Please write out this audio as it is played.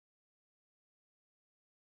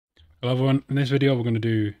Hello everyone, in this video we're going to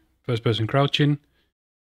do first person crouching,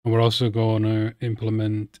 and we're also going to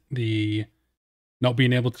implement the not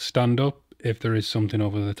being able to stand up if there is something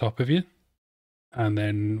over the top of you. And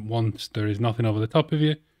then once there is nothing over the top of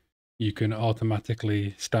you, you can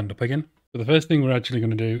automatically stand up again. So the first thing we're actually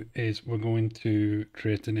going to do is we're going to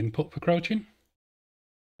create an input for crouching.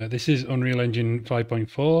 This is Unreal Engine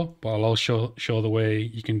 5.4, but I'll also show the way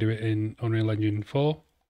you can do it in Unreal Engine 4.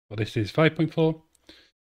 But this is 5.4.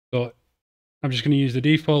 So I'm just going to use the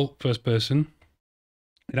default first person.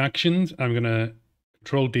 In actions, I'm going to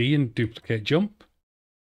Control D and duplicate jump.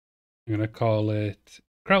 I'm going to call it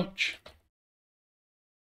crouch.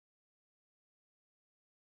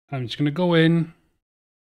 I'm just going to go in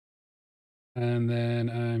and then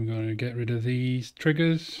I'm going to get rid of these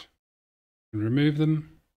triggers and remove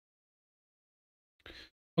them.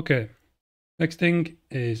 Okay, next thing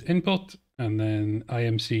is input and then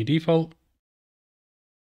IMC default.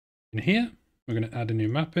 In here, we're going to add a new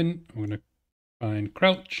mapping. We're going to find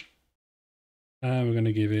crouch and we're going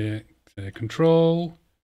to give it control.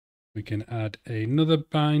 We can add another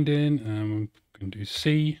binding and we can do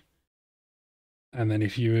C. And then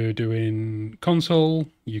if you were doing console,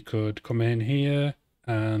 you could come in here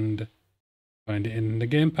and find it in the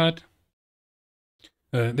gamepad.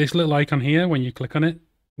 This little icon here, when you click on it,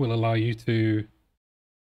 will allow you to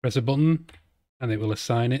press a button and it will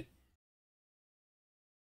assign it.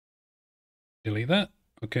 Delete that.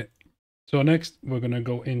 Okay. So next we're going to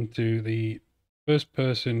go into the first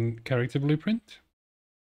person character blueprint.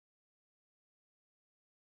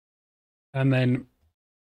 And then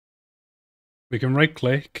we can right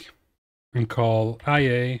click and call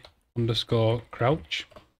IA underscore crouch.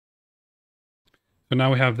 So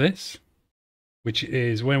now we have this, which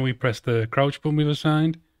is when we press the crouch button we've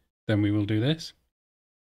assigned, then we will do this.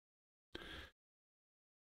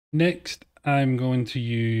 Next, I'm going to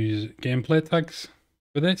use gameplay tags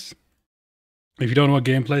for this. If you don't know what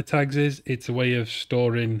gameplay tags is, it's a way of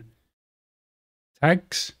storing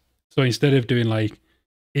tags. So instead of doing like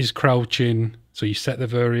is crouching, so you set the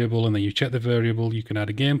variable and then you check the variable, you can add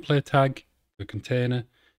a gameplay tag, a container,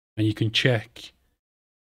 and you can check.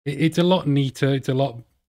 It's a lot neater. It's a lot.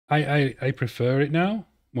 I prefer it now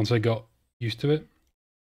once I got used to it.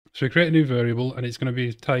 So we create a new variable and it's going to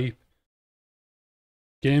be type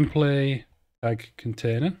gameplay tag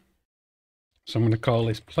container. So I'm going to call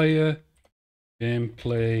this player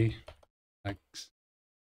gameplay tags.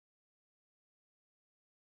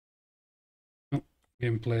 Oh,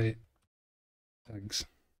 gameplay tags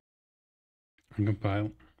and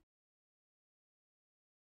compile.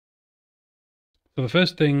 So the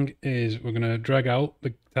first thing is we're going to drag out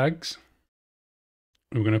the tags.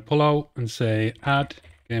 We're going to pull out and say add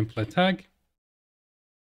gameplay tag.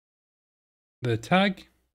 The tag,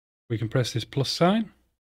 we can press this plus sign.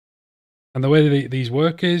 And the way these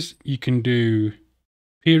work is you can do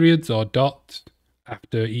periods or dots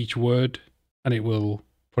after each word and it will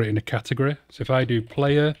put it in a category. So if I do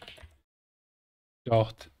player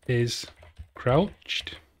dot is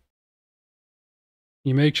crouched,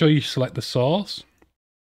 you make sure you select the source.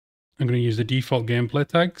 I'm going to use the default gameplay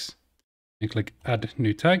tags and click add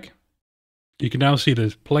new tag. You can now see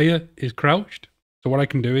the player is crouched. So what I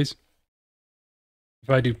can do is if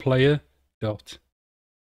I do player dot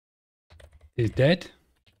is dead,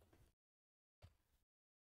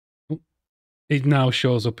 it now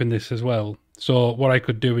shows up in this as well. So what I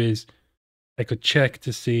could do is I could check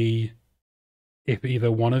to see if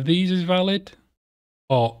either one of these is valid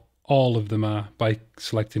or all of them are by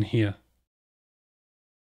selecting here.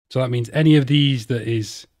 So that means any of these that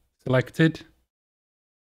is selected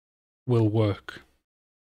will work.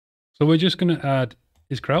 So we're just going to add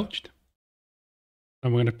is crouched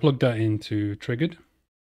and we're going to plug that into triggered.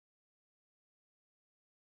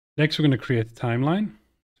 Next, we're going to create a timeline.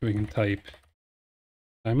 So we can type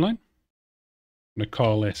timeline. I'm going to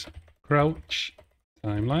call this crouch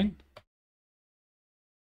timeline.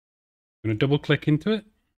 I'm going to double click into it.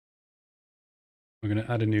 We're going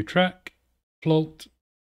to add a new track, float.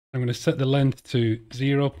 I'm going to set the length to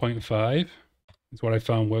 0.5. That's what I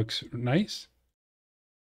found works nice.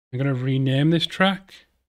 I'm going to rename this track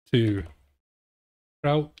to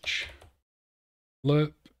crouch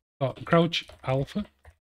crouch alpha.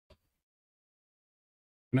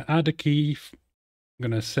 I'm going to add a key. I'm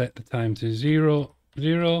going to set the time to 0,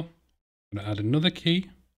 0. I'm going to add another key.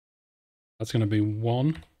 That's going to be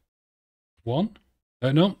 1, 1.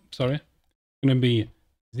 No, sorry. It's going to be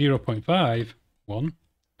 0.5, 1.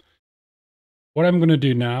 What I'm going to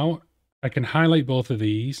do now, I can highlight both of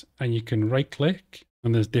these and you can right click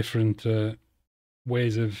and there's different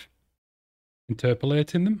ways of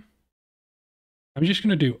interpolating them. I'm just going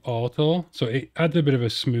to do auto, so it adds a bit of a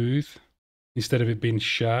smooth instead of it being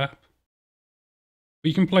sharp. But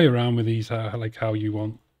you can play around with these like how you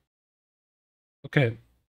want. Okay.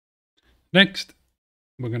 Next,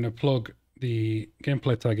 we're going to plug the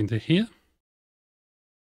gameplay tag into here.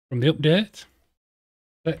 From the update,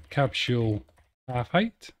 set capsule half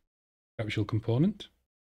height, capsule component.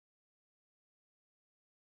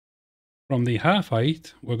 From the half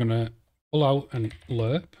height, we're going to pull out an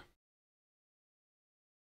lerp.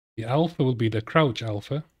 The alpha will be the crouch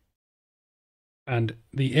alpha. And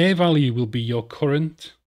the A value will be your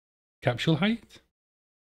current capsule height.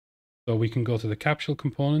 So we can go to the capsule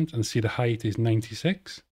component and see the height is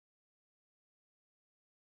 96.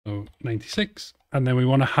 So 96. And then we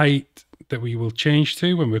want a height that we will change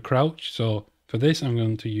to when we're crouched. So for this, I'm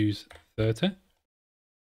going to use 30.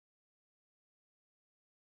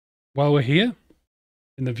 While we're here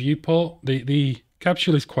in the viewport, the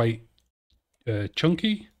capsule is quite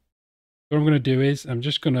chunky. What I'm going to do is I'm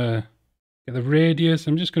just going to get the radius.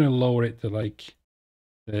 I'm just going to lower it to like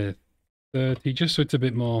 30, just so it's a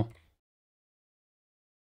bit more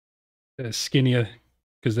skinnier,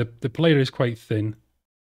 because the player is quite thin.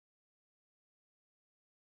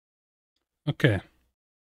 Okay.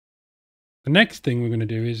 The next thing we're going to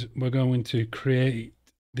do is we're going to create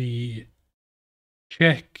the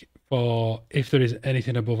check for if there is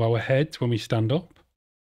anything above our heads when we stand up.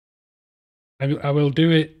 I will do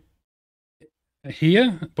it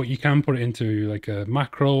here, but you can put it into like a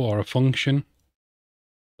macro or a function.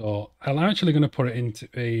 So I'm actually going to put it into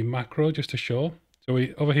a macro just to show. So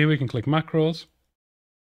over here we can click macros.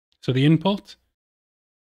 So the input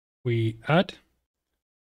we add,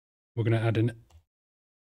 we're going to add an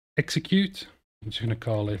execute. I'm just going to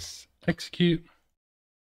call this execute.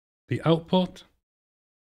 The output,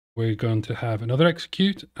 we're going to have another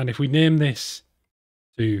execute. And if we name this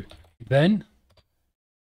to then,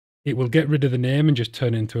 it will get rid of the name and just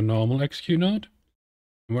turn it into a normal execute node.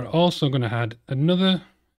 And we're also going to add another,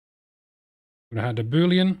 we're going to add a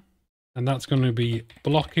Boolean, and that's going to be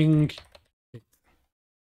blocking.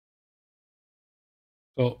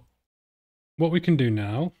 So what we can do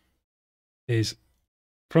now is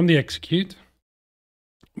from the execute,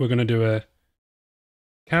 we're going to do a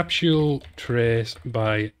capsule trace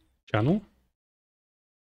by channel.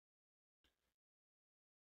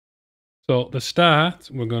 So the start,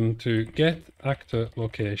 we're going to get actor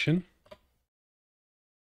location.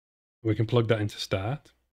 We can plug that into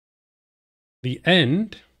start. The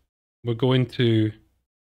end, we're going to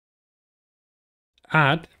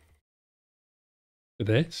add to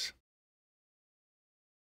this.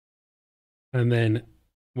 And then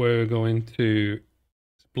we're going to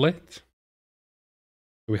split.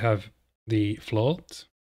 We have the float.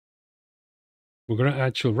 We're going to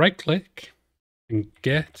actually right click and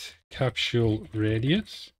get capsule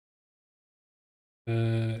radius.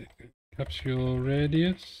 Capsule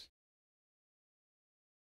radius.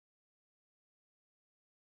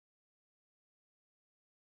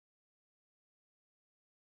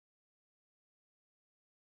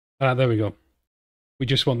 There we go. We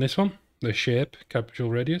just want this one, the shape, capsule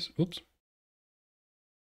radius. Oops.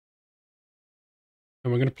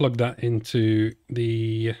 And we're going to plug that into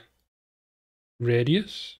the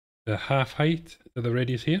radius, the half height of the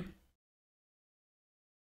radius here.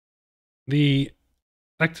 The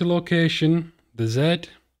actor location, the Z,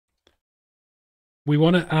 we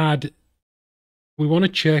want to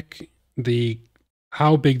check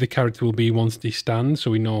how big the character will be once they stand,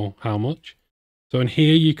 so we know how much. So in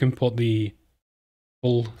here you can put the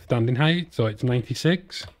full standing height, so it's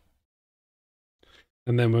 96.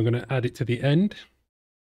 And then we're going to add it to the end.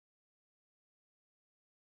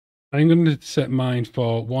 I'm going to set mine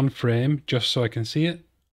for 1 frame just so I can see it.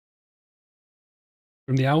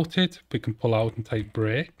 From the outed, we can pull out and type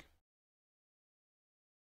break.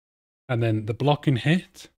 And then the blocking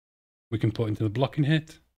hit, we can put into the blocking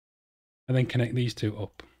hit. And then connect these two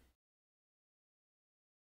up.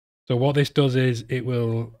 So what this does is it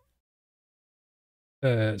will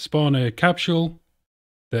spawn a capsule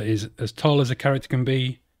that is as tall as a character can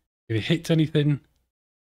be. If it hits anything,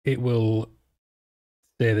 it will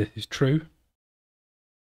say this is true.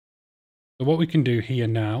 So what we can do here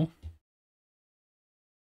now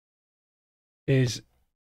is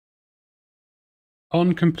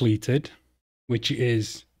on completed, which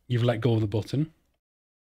is you've let go of the button.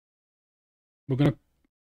 We're going to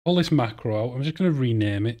pull this macro out. I'm just going to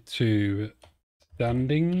rename it to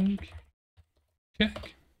standing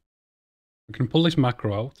check. We can pull this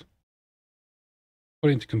macro out, put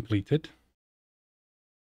it into completed.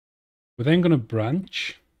 We're then going to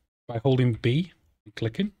branch by holding B and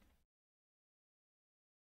clicking.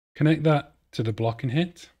 Connect that to the blocking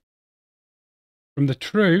hit. From the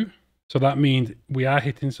true, so that means we are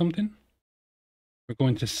hitting something, we're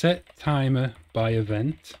going to set timer by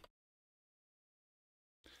event.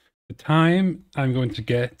 The time, I'm going to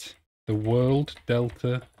get the world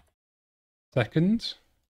delta seconds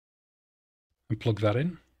and plug that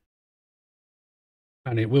in.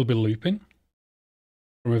 And it will be looping.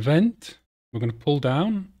 From event, we're going to pull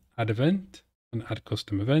down, add event, and add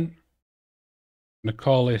custom event. I'm going to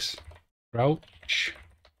call this crouch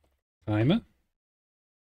timer.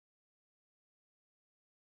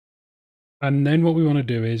 And then what we want to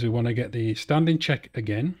do is we want to get the standing check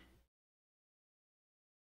again.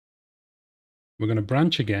 We're going to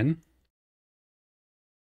branch again.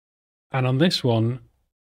 And on this one,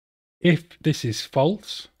 if this is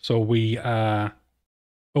false, so we are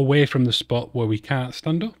away from the spot where we can't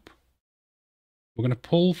stand up, we're going to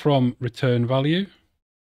pull from return value,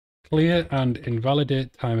 clear and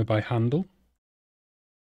invalidate timer by handle.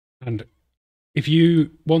 And if you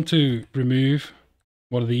want to remove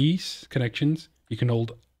one of these connections, you can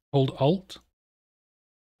hold Alt,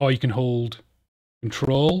 or you can hold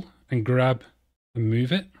Control and grab and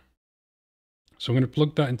move it. So I'm going to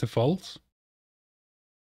plug that into false,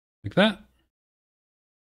 like that.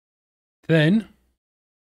 Then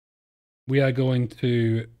we are going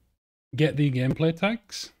to get the gameplay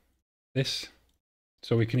tags, this,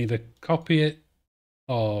 so we can either copy it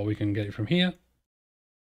or we can get it from here.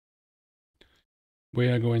 We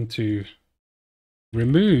are going to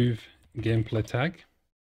remove gameplay tag,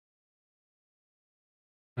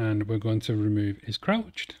 and we're going to remove is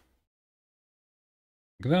crouched,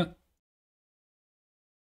 like that.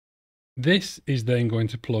 This is then going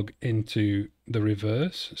to plug into the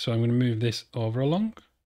reverse, so I'm going to move this over along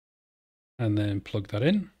and then plug that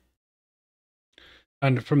in.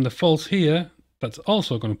 And from the false here, that's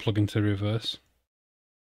also going to plug into reverse.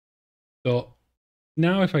 So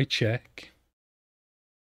now if I check,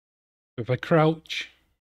 if I crouch,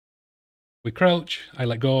 we crouch, I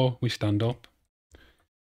let go, we stand up.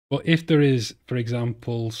 But if there is, for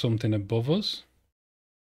example, something above us,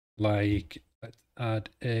 like let's add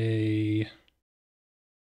a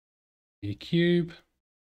cube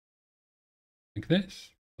like this.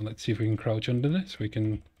 And let's see if we can crouch under this. We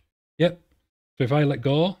can, yep. So if I let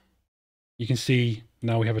go, you can see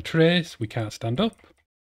now we have a trace, we can't stand up.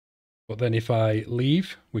 But then if I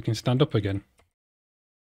leave, we can stand up again.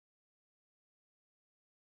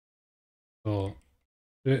 So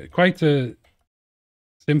quite a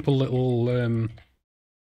simple little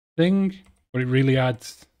thing, but it really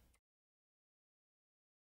adds.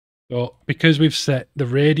 So because we've set the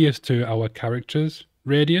radius to our character's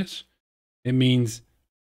radius, it means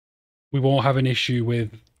we won't have an issue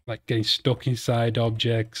with like getting stuck inside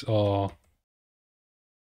objects or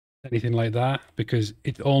anything like that, because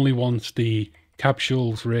it's only once the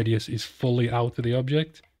capsule's radius is fully out of the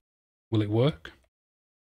object will it work.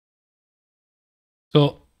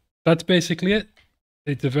 So that's basically it.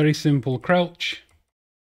 It's a very simple crouch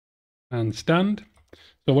and stand.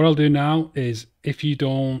 So what I'll do now is if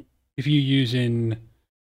you're using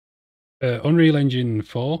Unreal Engine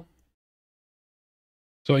 4,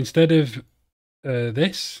 so instead of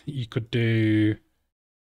this, you could do,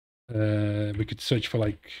 we could search for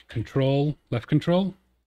like control, left control.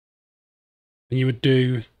 And you would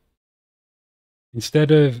do,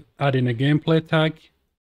 instead of adding a gameplay tag,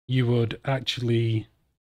 you would actually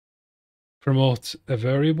promote a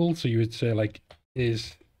variable. So you would say like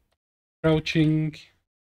is crouching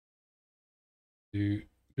to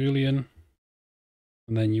Boolean,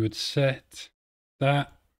 and then you would set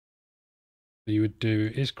that. So you would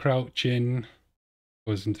do is crouching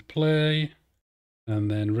goes into play, and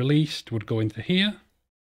then released would go into here.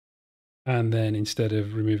 And then instead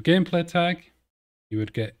of remove gameplay tag, you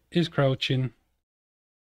would get is crouching,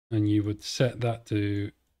 and you would set that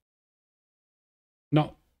to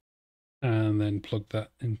not, and then plug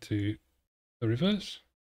that into the reverse.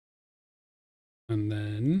 And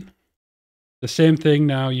then the same thing,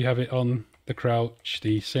 now you have it on the crouch,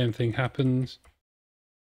 the same thing happens.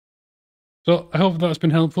 So I hope that's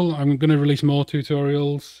been helpful. I'm going to release more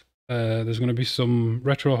tutorials. There's going to be some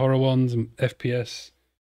retro horror ones and FPS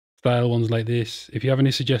style ones like this. If you have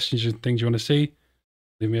any suggestions and things you want to see,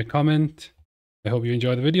 leave me a comment. I hope you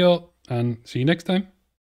enjoy the video, and see you next time.